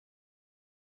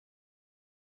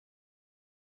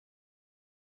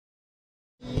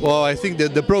Well, I think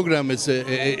that the program is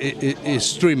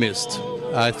extremist.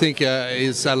 I think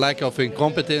it's a lack of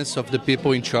incompetence of the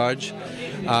people in charge.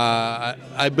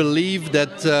 I believe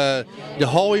that the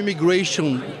whole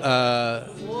immigration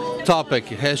topic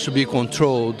has to be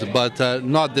controlled, but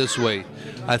not this way.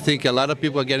 I think a lot of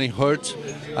people are getting hurt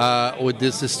with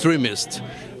this extremist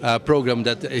program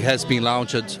that has been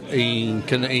launched in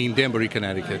Danbury,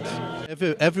 Connecticut.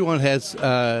 Everyone has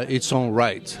its own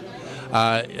right,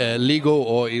 legal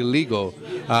or illegal.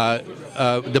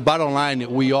 The bottom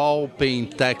line, we all paying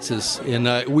taxes,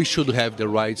 and we should have the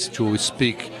rights to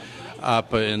speak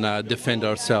up and defend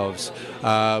ourselves.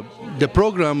 The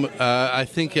program, I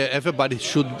think everybody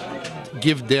should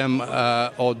give them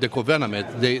or the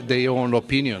government their own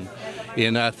opinion.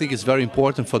 And I think it's very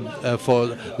important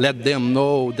for let them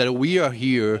know that we are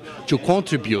here to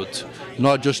contribute,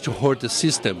 not just to hurt the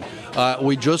system.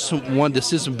 We just want the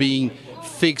system being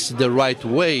fixed the right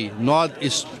way, not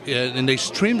in the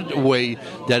extreme way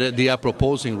that they are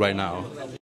proposing right now.